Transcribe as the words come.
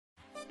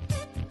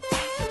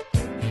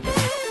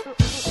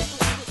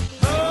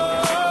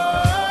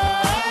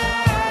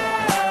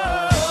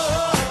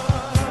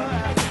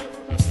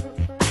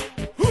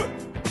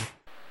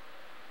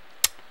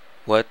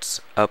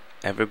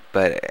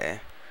everybody. I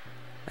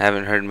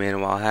haven't heard me in a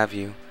while, have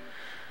you?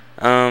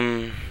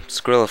 Skrilla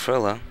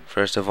Frilla,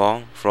 first of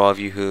all, for all of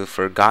you who have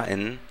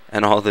forgotten,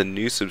 and all the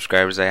new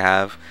subscribers I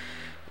have,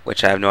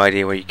 which I have no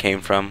idea where you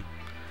came from.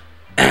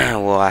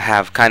 Well, I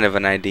have kind of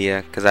an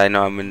idea, because I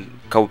know I'm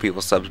in a couple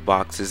people's subs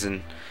boxes,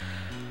 and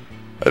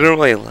I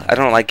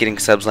don't like getting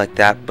subs like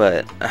that,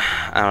 but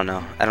I don't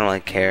know, I don't really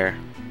care,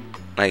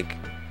 like,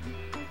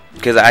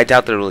 because I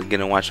doubt they're really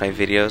gonna watch my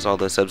videos, all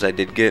the subs I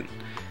did get,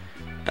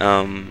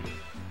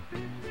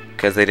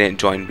 because they didn't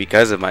join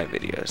because of my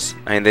videos.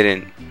 I mean, they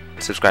didn't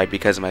subscribe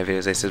because of my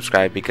videos, they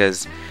subscribed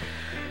because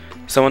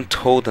someone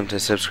told them to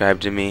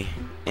subscribe to me,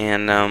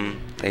 and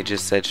they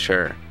just said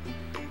sure.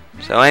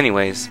 So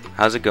anyways,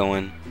 how's it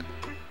going?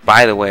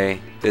 By the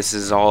way, this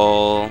is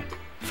all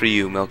for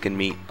you, Milk and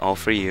Meat, all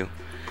for you,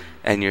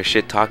 and your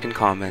shit talking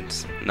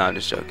comments. Not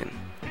just joking.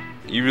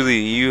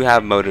 You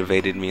have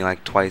motivated me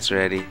like twice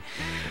already,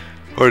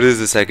 or it is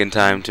the second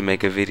time to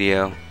make a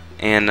video,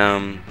 and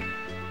I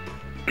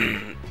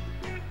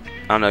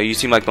don't know. You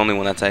seem like the only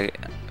one that's like,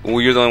 well,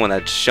 you're the only one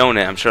that's shown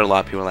it. I'm sure a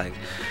lot of people are like,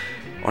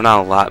 or not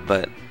a lot,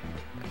 but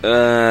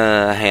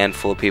a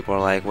handful of people are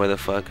like, where the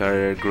fuck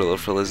are Skrilla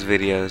Frilla's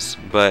videos?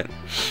 But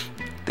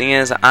thing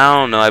is, I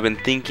don't know, I've been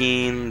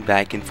thinking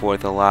back and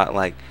forth a lot,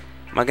 like,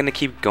 am I gonna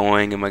keep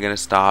going, am I gonna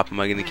stop, am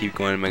I gonna keep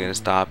going, am I gonna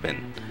stop,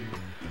 and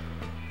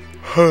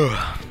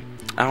I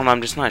don't know,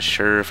 I'm just not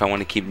sure if I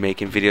want to keep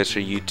making videos for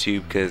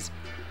YouTube, because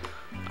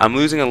I'm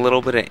losing a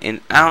little bit of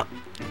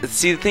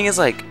see, the thing is,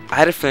 like, I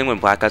had a feeling when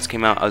Black Ops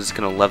came out I was just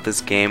gonna love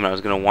this game and I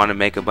was gonna want to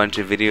make a bunch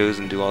of videos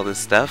and do all this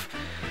stuff,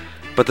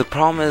 but the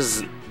problem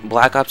is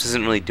Black Ops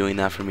isn't really doing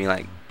that for me.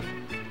 Like,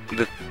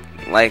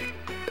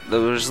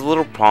 there's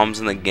little problems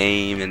in the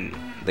game, and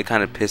they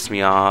kind of piss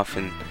me off,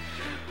 and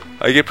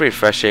I get pretty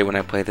frustrated when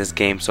I play this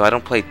game. So I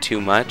don't play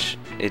too much.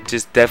 It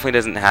just definitely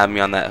doesn't have me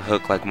on that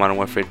hook like Modern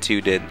Warfare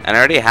 2 did. And I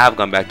already have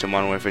gone back to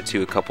Modern Warfare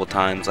 2 a couple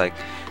times. Like,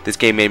 this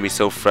game made me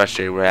so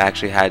frustrated where I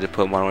actually had to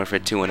put Modern Warfare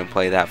 2 in and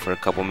play that for a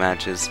couple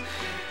matches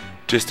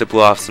just to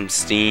blow off some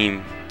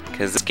steam.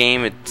 Because this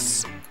game,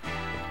 it's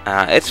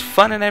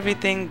fun and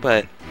everything,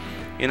 but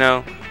you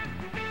know,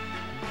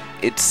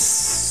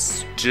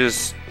 it's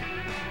just,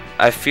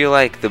 I feel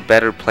like the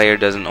better player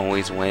doesn't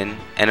always win,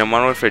 and in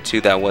Modern Warfare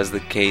 2 that was the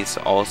case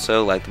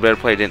also. Like, the better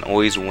player didn't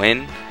always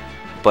win,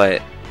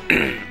 but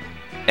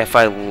if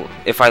I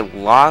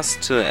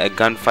lost to a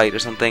gunfight or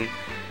something,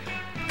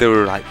 there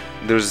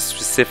was a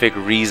specific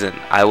reason.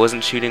 I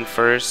wasn't shooting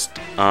first,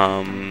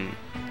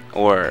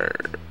 or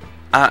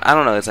I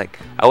don't know, it's like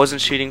I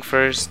wasn't shooting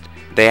first.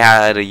 They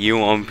had a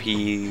UMP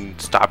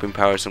stopping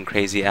power, some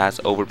crazy ass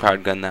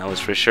overpowered gun that was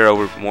for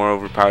sure more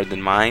overpowered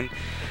than mine.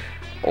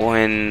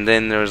 And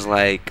then there was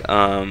like,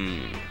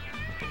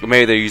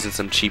 maybe they're using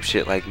some cheap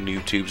shit like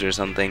noob tubes or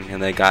something,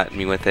 and they got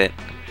me with it.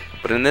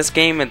 But in this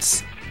game,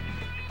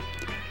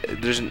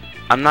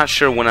 I'm not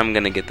sure when I'm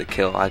gonna get the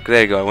kill. Like,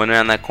 there you go, I went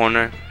around that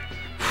corner.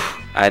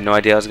 I had no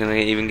idea I was gonna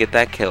even get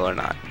that kill or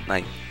not.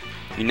 Like,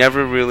 you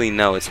never really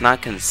know. It's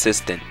not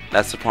consistent.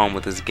 That's the problem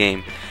with this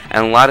game,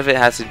 and a lot of it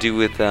has to do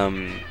with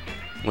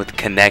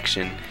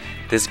connection.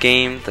 This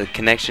game, the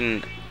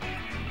connection,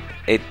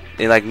 it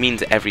like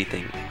means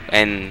everything.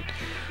 And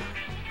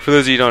for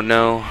those of you who don't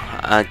know,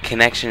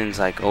 connection is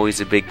like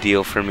always a big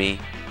deal for me.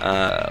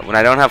 When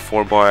I don't have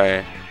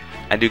 4-bar,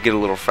 I do get a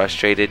little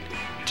frustrated,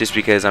 just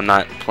because I'm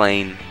not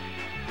playing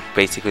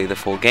basically the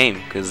full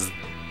game. Because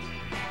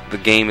the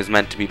game is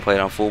meant to be played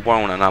on full bar.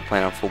 When I'm not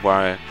playing on full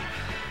bar,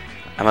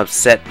 I'm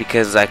upset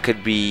because I could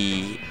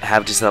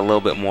have just a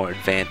little bit more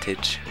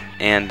advantage.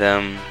 And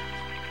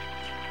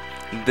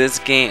this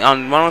game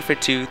on Modern Warfare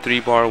 2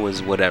 3-bar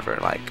was whatever.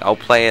 Like, I'll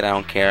play it, I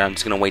don't care. I'm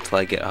just gonna wait till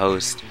I get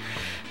host,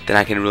 then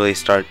I can really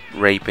start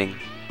raping.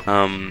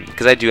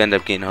 Because I do end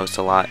up getting host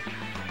a lot.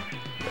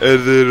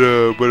 And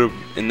then but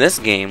in this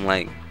game,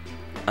 like,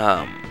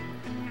 the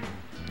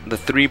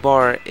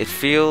 3-bar, it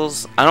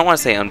feels, I don't want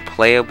to say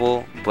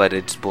unplayable, but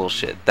it's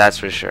bullshit. That's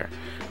for sure.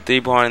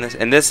 3-bar in this,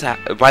 and this,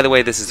 by the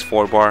way, this is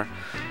 4-bar.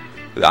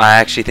 I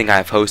actually think I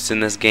have hosts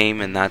in this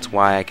game, and that's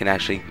why I can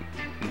actually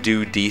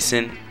do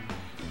decent.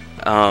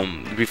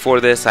 Before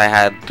this, I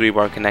had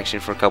 3-bar connection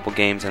for a couple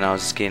games, and I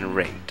was just getting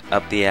raped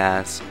up the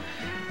ass.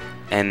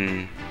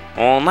 And,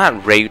 well,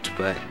 not raped,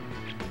 but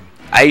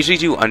I usually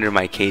do under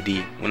my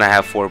KD when I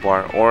have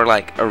 4-bar, or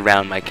like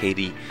around my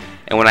KD.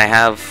 And when I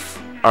have,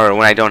 or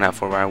when I don't have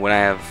 4-bar, when I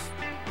have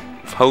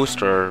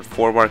host or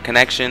 4-bar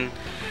connection,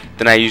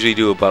 then I usually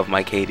do above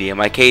my KD, and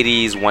my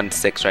KD is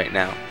 1.6 right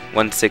now,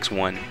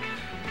 1.61.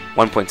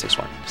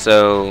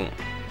 So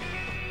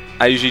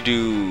I usually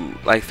do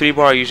like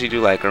 3-bar. I usually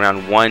do like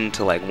around 1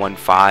 to like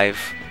 1.5,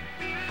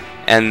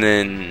 and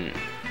then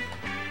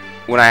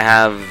when I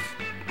have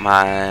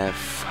my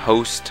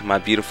host, my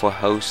beautiful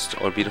host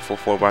or beautiful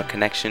 4-bar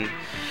connection,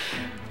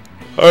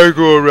 I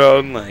go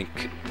around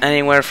like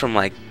anywhere from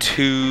like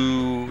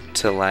 2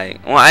 to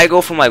like, well, I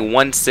go from like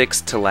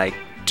 1.6 to like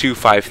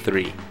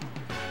 2.53.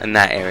 In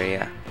that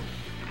area.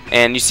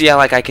 And you see how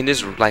like I can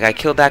just, like, I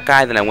killed that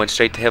guy, then I went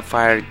straight to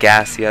hipfire,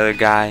 gas the other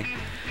guy.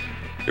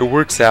 It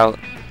works out.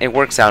 it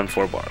works out in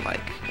 4-bar.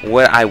 Like,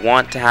 what I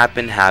want to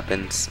happen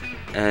happens,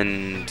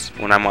 and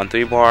when I'm on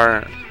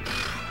 3-bar,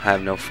 I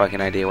have no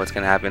fucking idea what's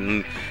gonna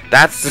happen.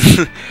 That's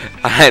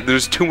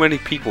there's too many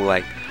people.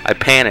 Like, I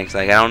panicked.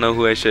 Like, I don't know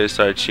who I should have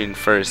started shooting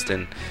first,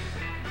 and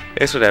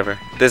it's whatever.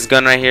 This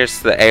gun right here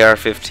is the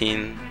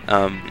AR-15,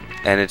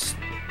 and it's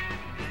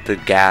the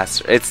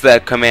gas. It's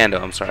the Commando.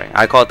 I'm sorry.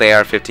 I call it the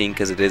AR-15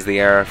 because it is the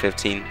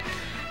AR-15,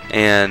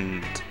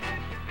 and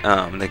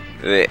the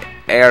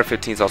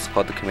AR-15 is also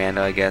called the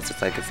Commando. I guess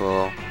it's like its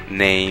little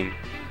name,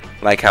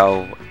 like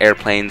how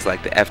airplanes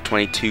like the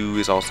F-22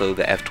 is also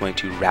the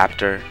F-22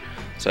 Raptor.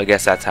 So I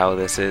guess that's how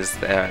this is.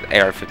 The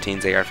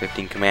AR-15's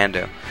AR-15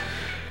 Commando,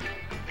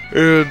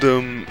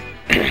 and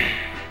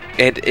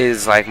it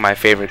is like my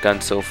favorite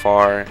gun so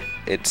far.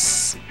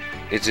 It's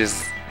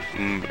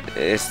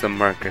the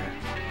Merker.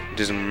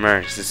 Just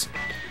Mercs. It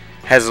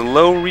has a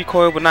low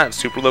recoil, but not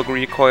super low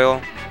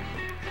recoil.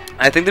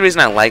 I think the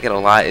reason I like it a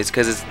lot is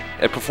because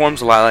it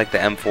performs a lot like the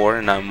M4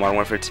 in Modern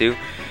Warfare 2.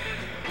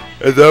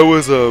 And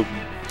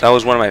that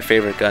was one of my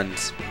favorite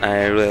guns.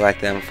 I really like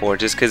the M4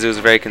 just because it was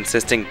a very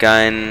consistent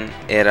gun.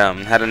 It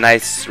had a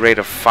nice rate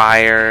of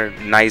fire,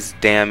 nice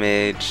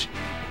damage.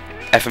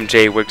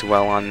 FMJ worked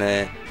well on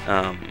it.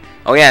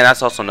 Oh yeah, and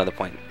that's also another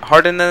point.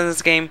 Hardened in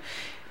this game,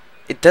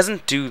 it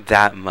doesn't do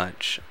that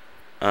much.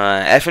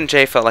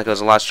 FMJ felt like it was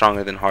a lot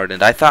stronger than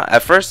Hardened. I thought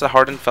at first the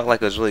Hardened felt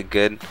like it was really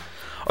good.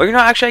 Or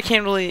actually I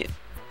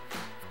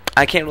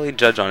can't really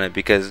judge on it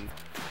because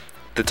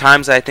the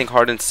times I think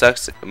Hardened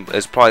sucks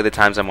is probably the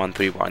times I'm on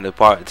 3-bar. And the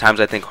times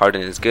I think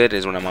Hardened is good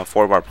is when I'm on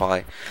 4-bar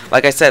probably.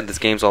 Like I said, this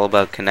game's all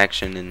about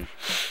connection, and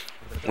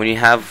when you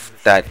have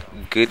that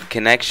good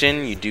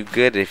connection, you do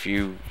good. If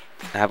you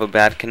have a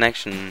bad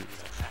connection,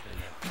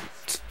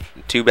 it's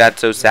too bad,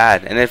 so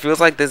sad. And it feels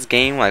like this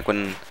game, like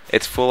when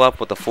it's full up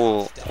with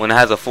when it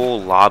has a full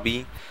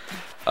lobby,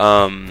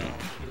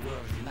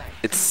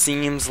 it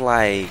seems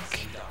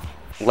like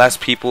less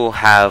people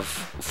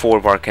have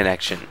 4-bar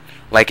connection.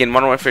 Like in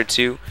Modern Warfare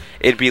 2,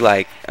 it'd be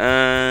like 8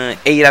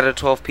 out of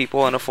 12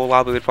 people in a full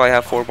lobby would probably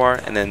have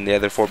 4-bar, and then the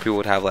other 4 people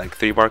would have like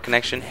 3-bar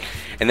connection.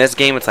 In this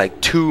game, it's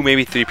like 2,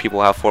 maybe 3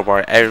 people have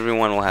 4-bar.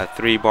 Everyone will have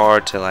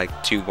 3-bar to like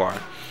 2-bar.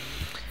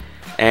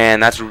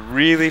 And that's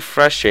really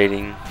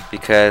frustrating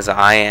because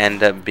I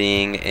end up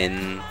being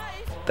in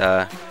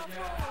the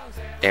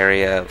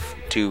area of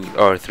 2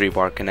 or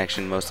 3-bar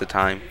connection most of the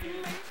time,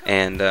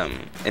 and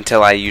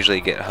until I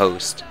usually get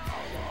host.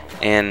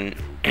 And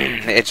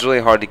it's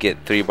really hard to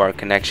get 3-bar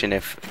connection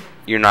if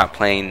you're not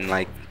playing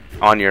like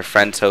on your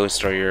friend's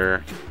host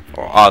or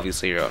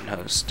obviously your own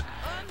host.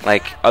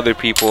 Like other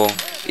people,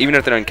 even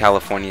if they're in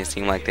California,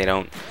 seem like they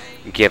don't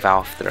give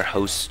off their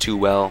hosts too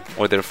well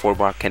or their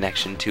 4-bar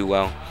connection too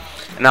well.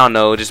 And I don't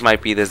know, it just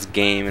might be this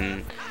game,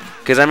 and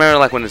because I remember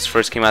like when this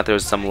first came out, there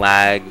was some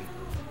lag.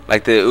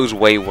 Like it was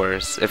way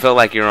worse. It felt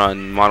like you're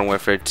on Modern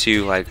Warfare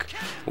 2, like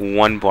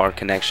 1-bar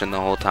connection the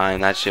whole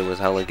time. That shit was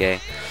hella gay.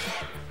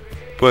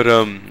 But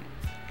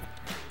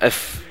I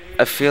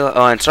feel.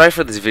 Oh, and sorry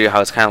for this video.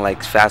 How it's kind of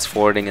like fast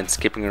forwarding and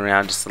skipping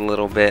around just a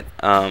little bit.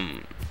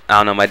 I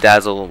don't know. My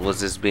dazzle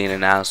was just being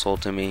an asshole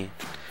to me,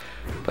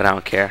 but I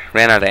don't care.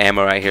 Ran out of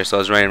ammo right here, so I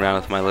was running around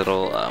with my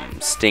little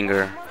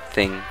stinger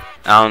thing.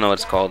 I don't know what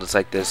it's called. It's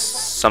like this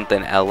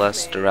something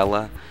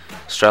Strella.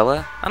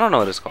 I don't know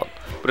what it's called,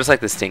 but it's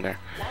like the stinger.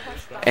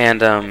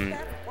 And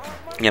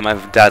yeah, my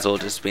dazzle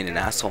just being an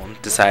asshole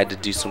and decided to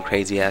do some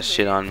crazy ass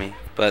shit on me.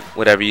 But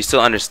whatever, you still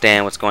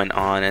understand what's going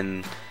on,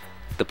 and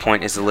the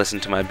point is to listen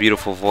to my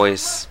beautiful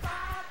voice.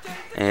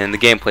 And the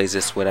gameplay is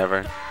just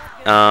whatever.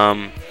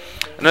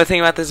 Another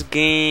thing about this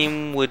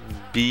game would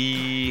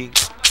be,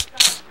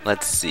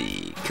 let's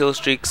see, kill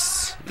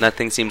streaks.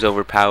 Nothing seems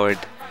overpowered.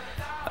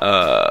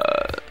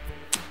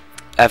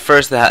 At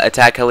first the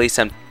attack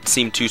helis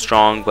seemed too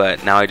strong,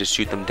 but now I just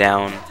shoot them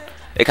down.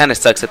 It kind of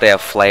sucks that they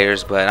have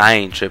flares, but I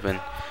ain't tripping.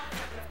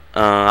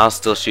 I'll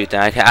still shoot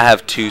them. I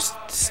have 2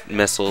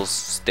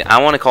 missiles.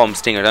 I want to call them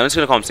stingers. I'm just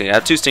gonna call them stingers. I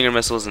have 2 stinger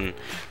missiles, and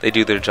they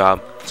do their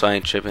job, so I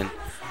ain't tripping.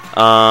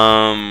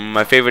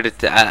 My favorite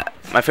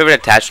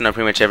attachment on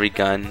pretty much every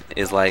gun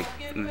is like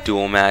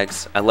dual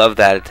mags. I love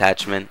that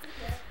attachment,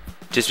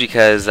 just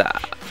because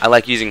I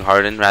like using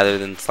hardened rather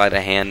than sleight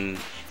of hand,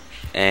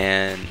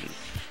 and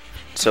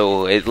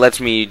so it lets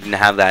me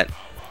have that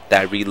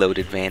reload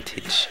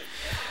advantage.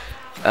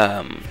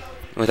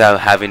 Without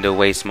having to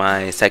waste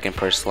my second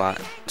perk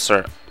slot,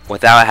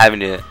 without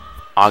having to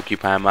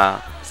occupy my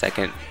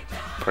second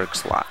perk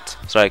slot.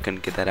 Sorry I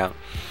couldn't get that out.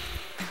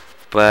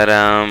 But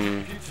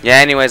yeah,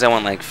 anyways, I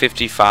want like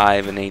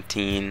 55 and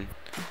 18.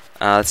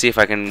 Let's see if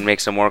I can make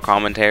some more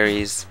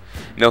commentaries.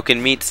 Milk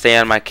and meat, stay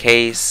on my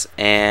case,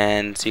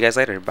 and see you guys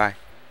later. Bye.